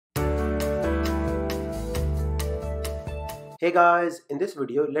Hey guys, in this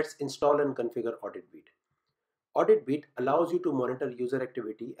video, let's install and configure Auditbeat. Auditbeat allows you to monitor user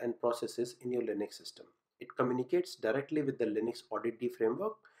activity and processes in your Linux system. It communicates directly with the Linux AUDITD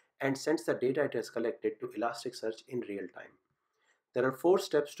framework and sends the data it has collected to Elasticsearch in real time. There are 4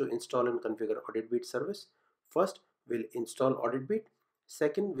 steps to install and configure Auditbeat service. First, we'll install Auditbeat.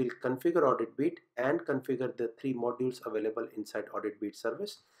 Second, we'll configure Auditbeat and configure the 3 modules available inside Auditbeat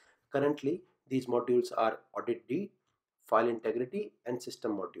service. Currently, these modules are AUDITD, File Integrity, and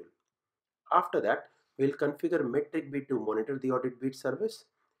System module. After that, we'll configure metricbeat to monitor the Auditbeat service.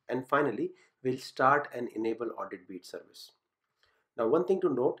 And finally, we'll start and enable Auditbeat service. Now, one thing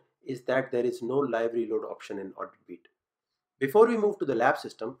to note is that there is no live reload option in Auditbeat. Before we move to the lab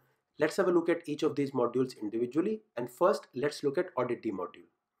system, let's have a look at each of these modules individually, and first let's look at AuditD module.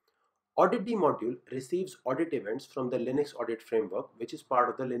 AuditD module receives audit events from the Linux audit framework, which is part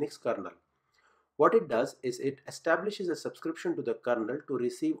of the Linux kernel. What it does is it establishes a subscription to the kernel to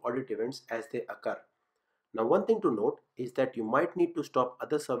receive audit events as they occur. Now, one thing to note is that you might need to stop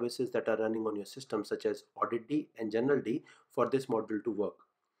other services that are running on your system such as AuditD and GeneralD for this module to work.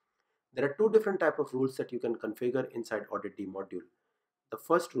 There are 2 different types of rules that you can configure inside AuditD module. The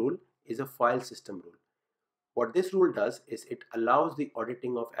first rule is a file system rule. What this rule does is it allows the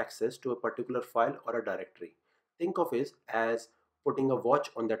auditing of access to a particular file or a directory. Think of it as putting a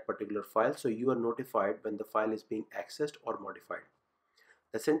watch on that particular file so you are notified when the file is being accessed or modified.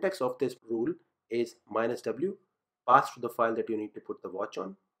 The syntax of this rule is -w, pass to the file that you need to put the watch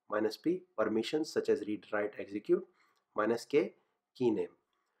on, -p, permissions such as read, write, execute, -k, key name.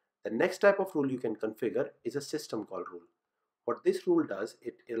 The next type of rule you can configure is a system call rule. What this rule does,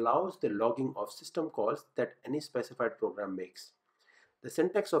 it allows the logging of system calls that any specified program makes. The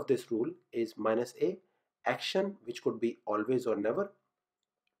syntax of this rule is -a, action, which could be always or never,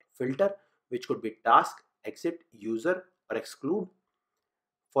 filter, which could be task, exit, user, or exclude,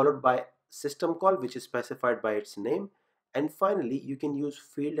 followed by system call, which is specified by its name, and finally you can use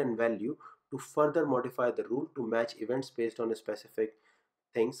field and value to further modify the rule to match events based on a specific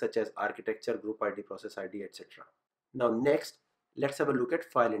things such as architecture, group ID, process ID, etc. Now next, let's have a look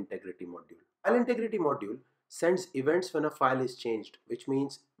at file integrity module. File integrity module sends events when a file is changed, which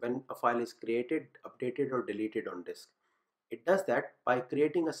means when a file is created, updated, or deleted on disk. It does that by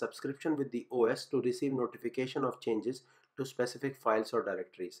creating a subscription with the OS to receive notification of changes to specific files or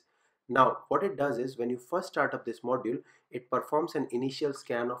directories. Now, what it does is when you first start up this module, it performs an initial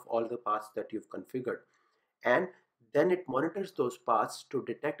scan of all the paths that you've configured, and then it monitors those paths to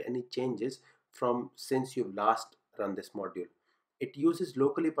detect any changes from since you've last run this module. It uses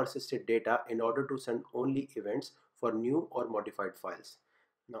locally persisted data in order to send only events for new or modified files.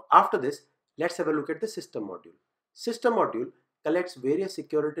 Now after this, let's have a look at the system module. System module collects various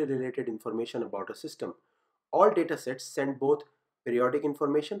security related information about a system. All datasets send both periodic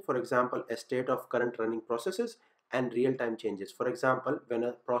information, for example, a state of current running processes, and real-time changes, for example, when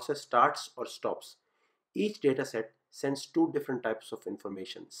a process starts or stops. Each dataset sends 2 different types of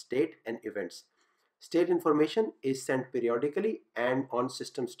information, state and events. State information is sent periodically and on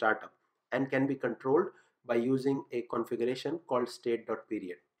system startup and can be controlled by using a configuration called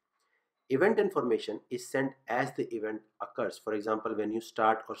state.period. Event information is sent as the event occurs, for example, when you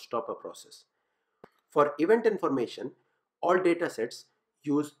start or stop a process. For event information, all datasets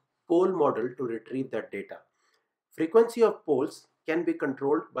use poll model to retrieve that data. Frequency of polls can be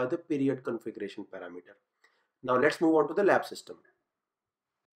controlled by the period configuration parameter. Now let's move on to the lab system.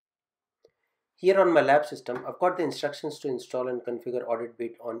 Here on my lab system, I've got the instructions to install and configure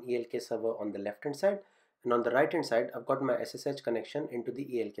Auditbeat on ELK server on the left hand side, and on the right hand side, I've got my SSH connection into the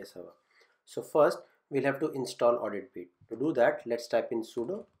ELK server. So first, we'll have to install Auditbeat. To do that, let's type in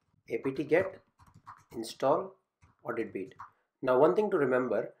sudo apt-get install Auditbeat. Now one thing to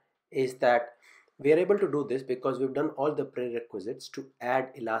remember is that we are able to do this because we've done all the prerequisites to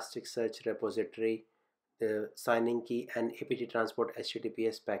add Elasticsearch repository, the signing key, and apt transport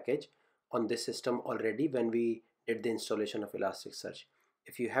HTTPS package on this system already when we did the installation of Elasticsearch.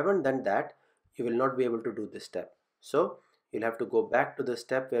 If you haven't done that, you will not be able to do this step. So you'll have to go back to the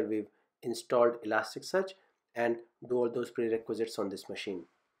step where we've installed Elasticsearch and do all those prerequisites on this machine.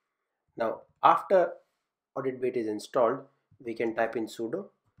 Now after Auditbeat is installed, we can type in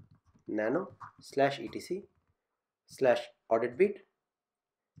sudo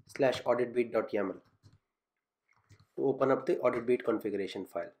nano/etc/auditbeat/auditbeat.yaml to open up the Auditbeat configuration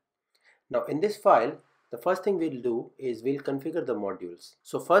file. Now in this file, the first thing we'll do is we'll configure the modules.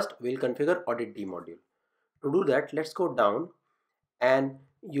 So first we'll configure AuditD module. To do that, let's go down and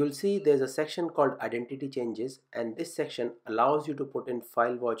you'll see there's a section called identity changes, and this section allows you to put in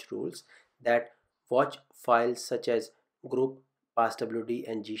file watch rules that watch files such as group, passwd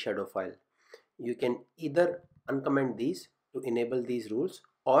and gshadow file. You can either uncomment these to enable these rules,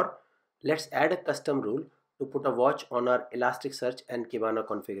 or let's add a custom rule to put a watch on our Elasticsearch and Kibana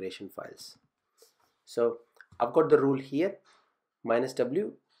configuration files. So I've got the rule here,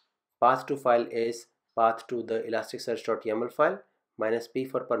 -w, path to file is path to the elasticsearch.yaml file, -p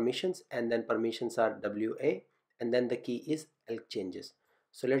for permissions, and then permissions are wa, and then the key is elk changes.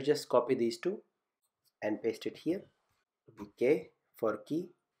 So let's just copy these two and paste it here, k for key,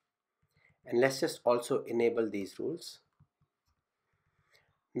 and let's just also enable these rules.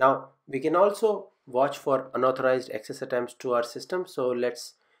 Now we can also watch for unauthorized access attempts to our system, so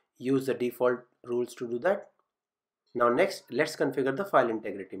let's use the default rules to do that. Now next, let's configure the file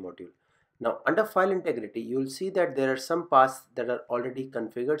integrity module. Now under file integrity, you will see that there are some paths that are already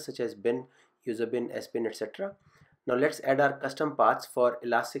configured, such as bin, user bin, sbin, etc. Now let's add our custom paths for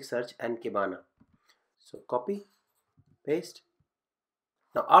Elasticsearch and Kibana. So copy, paste.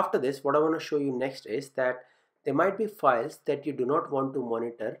 Now after this, what I want to show you next is that there might be files that you do not want to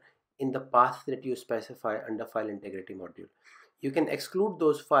monitor in the path that you specify under file integrity module. You can exclude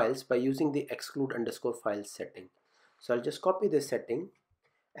those files by using the exclude_files setting. So I'll just copy this setting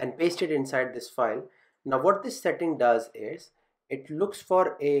and paste it inside this file. Now what this setting does is it looks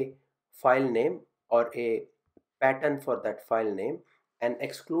for a file name or a pattern for that file name and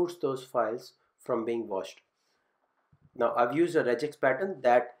excludes those files from being watched. Now I've used a regex pattern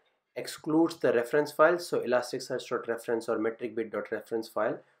that excludes the reference file, so elasticsearch.reference or metricbit.reference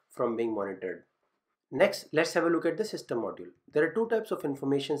file from being monitored. Next, let's have a look at the system module. There are two types of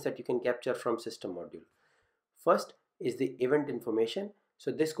informations that you can capture from system module. First is the event information.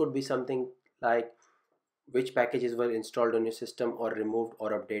 So this could be something like which packages were installed on your system or removed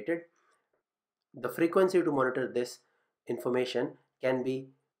or updated. The frequency to monitor this information can be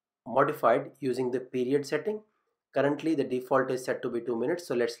modified using the period setting. Currently the default is set to be 2 minutes,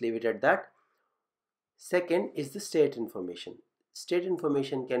 so let's leave it at that. Second is the state information. State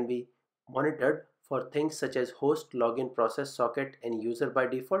information can be monitored for things such as host, login, process, socket, and user by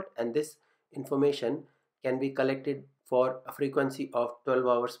default, and this information can be collected for a frequency of 12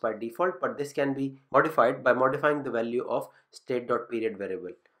 hours by default, but this can be modified by modifying the value of state.period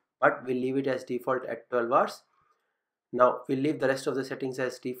variable, but we'll leave it as default at 12 hours. Now we'll leave the rest of the settings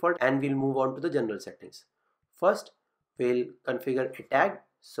as default and we'll move on to the general settings. First, we'll configure a tag.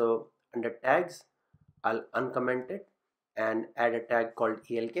 So under tags, I'll uncomment it and add a tag called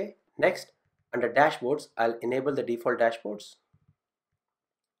ELK. Next, under dashboards, I'll enable the default dashboards.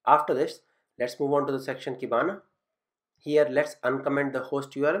 After this, let's move on to the section Kibana. Here, let's uncomment the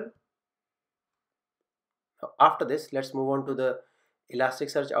host URL. Now, after this, let's move on to the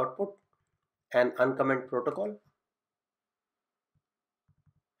Elasticsearch output and uncomment protocol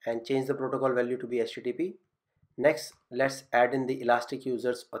and change the protocol value to be HTTP. Next, let's add in the Elastic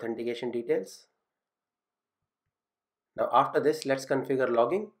user's authentication details. Now after this, let's configure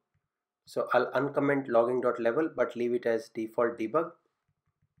logging. So I'll uncomment logging.level but leave it as default debug.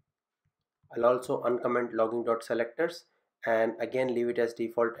 I'll also uncomment logging.selectors and again leave it as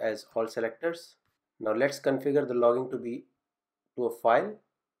default as all selectors. Now let's configure the logging to be to a file.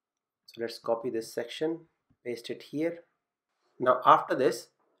 So let's copy this section, paste it here. Now after this,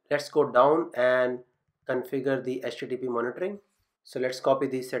 let's go down and configure the HTTP monitoring. So let's copy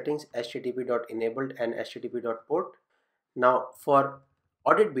these settings, http.enabled and http.port. Now for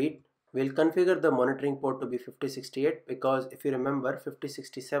Auditbeat, we'll configure the monitoring port to be 5068 because if you remember,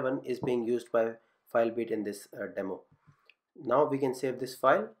 5067 is being used by FileBeat in this demo. Now we can save this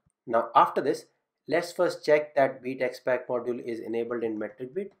file. Now after this, let's first check that beatxpack module is enabled in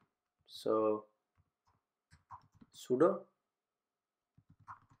MetricBeat. So sudo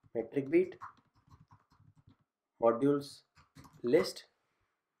MetricBeat modules list.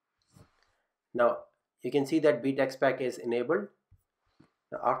 Now you can see that beatxpack is enabled.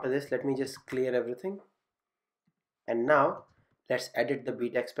 Now after this, let me just clear everything. And now let's edit the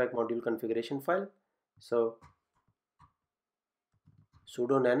beatxpack module configuration file. So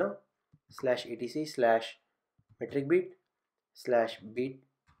sudo nano /etc/ metricbeat /beat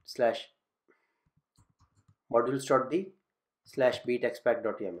 /modules.d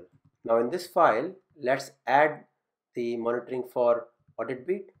 /beatxpack.yaml. Now in this file, let's add the monitoring for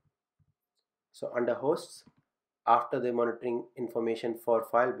Auditbeat. So under hosts, after the monitoring information for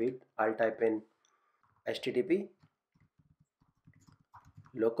FileBeat, I'll type in http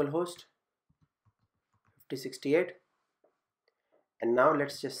localhost 5068, and now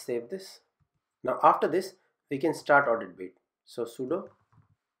let's just save this. Now after this, we can start Auditbeat. So sudo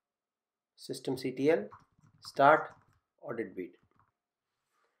systemctl start Auditbeat.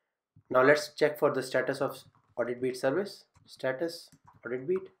 Now let's check for the status of Auditbeat service, status,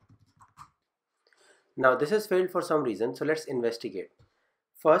 Auditbeat. Now this has failed for some reason, so let's investigate.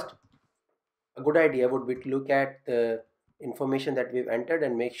 First, a good idea would be to look at the information that we've entered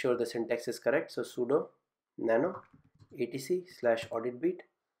and make sure the syntax is correct. So sudo nano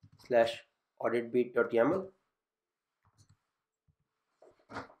etc/auditbeat/auditbeat.yaml.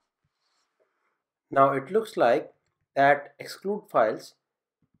 Now it looks like that exclude files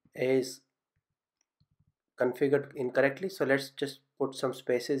is configured incorrectly, so let's just put some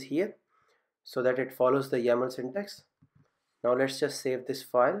spaces here so that it follows the YAML syntax. Now let's just save this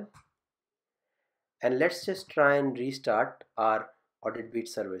file and let's just try and restart our Auditbeat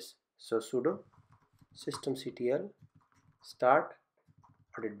service. So sudo systemctl start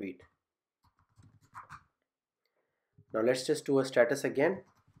Auditbeat. Now let's just do a status again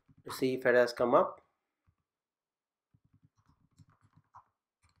to see if it has come up.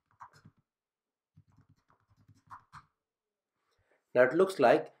 Now it looks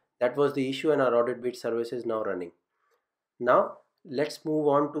like that was the issue and our Auditbeat service is now running. Now let's move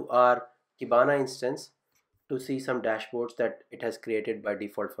on to our Kibana instance to see some dashboards that it has created by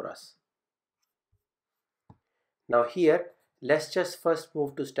default for us. Now here let's just first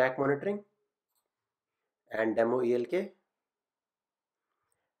move to stack monitoring and demo ELK,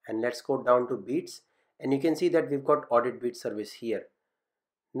 and let's go down to beats, and you can see that we've got Auditbeat service here.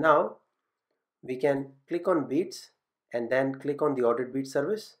 Now we can click on beats and then click on the Auditbeat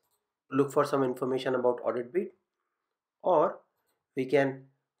service, look for some information about Auditbeat, or we can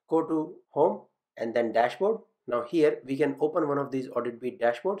go to home and then dashboard. Now here we can open one of these Auditbeat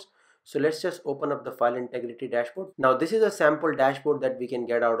dashboards. So let's just open up the file integrity dashboard. Now this is a sample dashboard that we can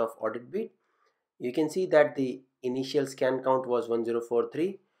get out of Auditbeat. You can see that the initial scan count was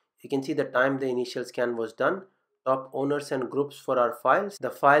 1043. You can see the time the initial scan was done, top owners and groups for our files,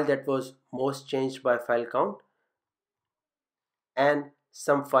 the file that was most changed by file count, and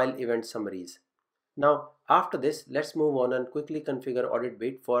some file event summaries. Now after this, let's move on and quickly configure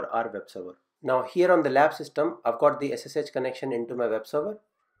Auditbeat for our web server. Now here on the lab system, I've got the SSH connection into my web server.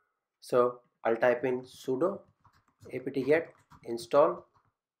 So I'll type in sudo apt-get install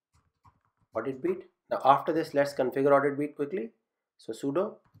Auditbeat. Now after this, let's configure Auditbeat quickly. So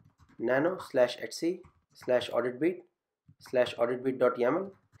sudo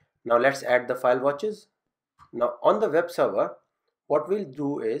nano/etc/auditbeat/auditbeat.yaml. Now let's add the file watches. Now on the web server, what we'll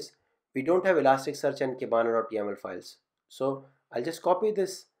do is we don't have Elasticsearch and Kibana.yaml files. So I'll just copy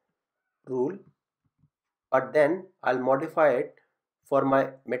this rule, but then I'll modify it for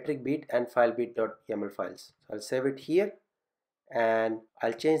my metricbeat and filebeat.yaml files. So I'll save it here and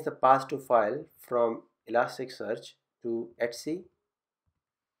I'll change the path to file from Elasticsearch to etc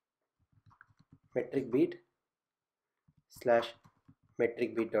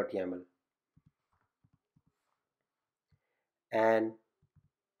metricbeat/metricbeat.yaml, and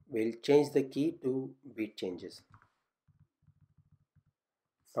we'll change the key to beat changes.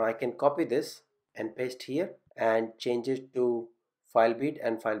 Now I can copy this and paste here and change it to filebeat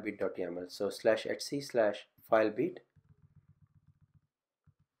and filebeat.yaml. So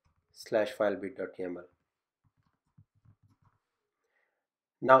 /etc/filebeat/filebeat.yaml.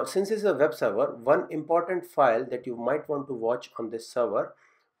 Now since it's a web server, one important file that you might want to watch on this server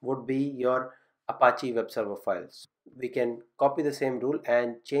would be your Apache web server files. We can copy the same rule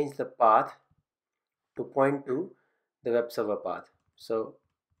and change the path to point to the web server path. So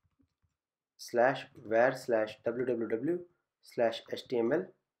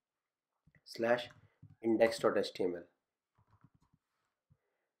 /var/www/html/index.html,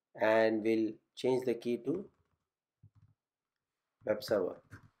 and we'll change the key to web server.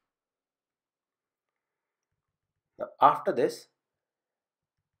 Now after this,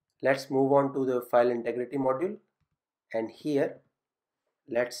 let's move on to the file integrity module, and here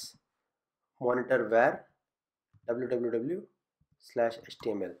let's monitor var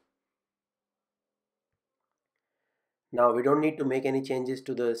www/html. Now we don't need to make any changes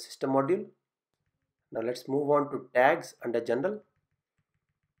to the system module. Now let's move on to tags under general,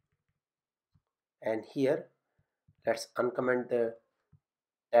 and here let's uncomment the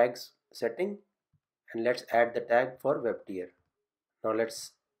tags setting and let's add the tag for web tier. Now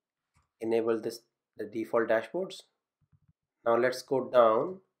let's enable the default dashboards. Now let's go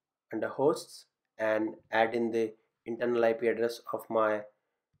down under hosts and add in the internal IP address of my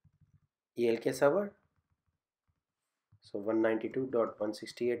ELK server. So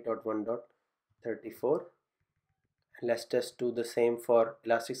 192.168.1.34. Let's just do the same for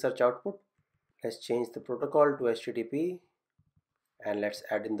Elasticsearch output. Let's change the protocol to HTTP and let's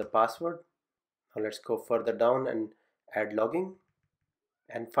add in the password. Now let's go further down and add logging,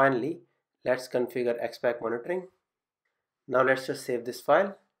 and finally Let's configure XPack monitoring. Now let's just save this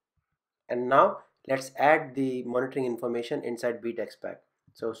file. And now let's add the monitoring information inside beat XPack.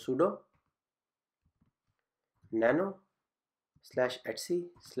 So sudo nano /etc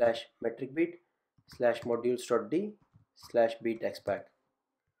 /metricbeat /modules.d /beat XPack.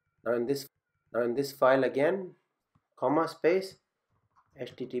 Now in this file again, comma space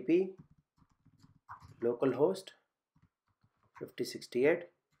http localhost 5068.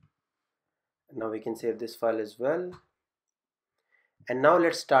 Now we can save this file as well. And now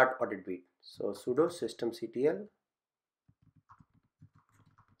let's start Auditbeat. So sudo systemctl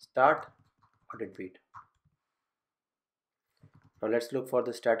start Auditbeat. Now let's look for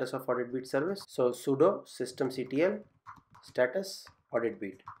the status of Auditbeat service. So sudo systemctl status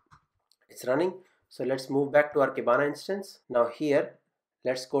Auditbeat. It's running. So let's move back to our Kibana instance. Now here,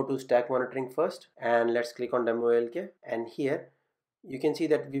 let's go to stack monitoring first and let's click on demo ALK. And here you can see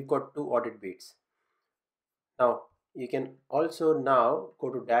that we've got two audit beats. Now you can also now go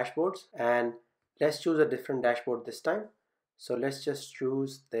to dashboards and let's choose a different dashboard this time. So let's just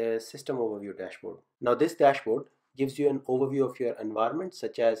choose the system overview dashboard. Now this dashboard gives you an overview of your environment,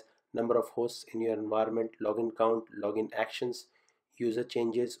 such as number of hosts in your environment, login count, login actions, user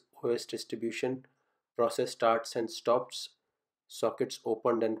changes, OS distribution, process starts and stops, sockets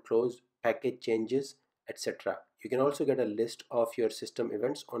opened and closed, package changes, etc. You can also get a list of your system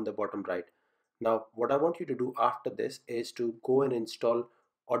events on the bottom right. Now what I want you to do after this is to go and install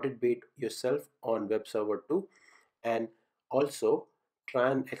Auditbeat yourself on web server 2, and also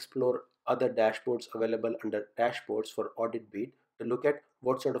try and explore other dashboards available under dashboards for Auditbeat to look at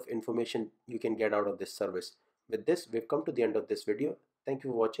what sort of information you can get out of this service. With this, we've come to the end of this video. Thank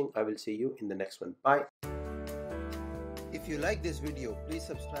you for watching. I will see you in the next one. Bye. If you like this video, please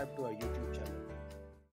subscribe to our YouTube channel.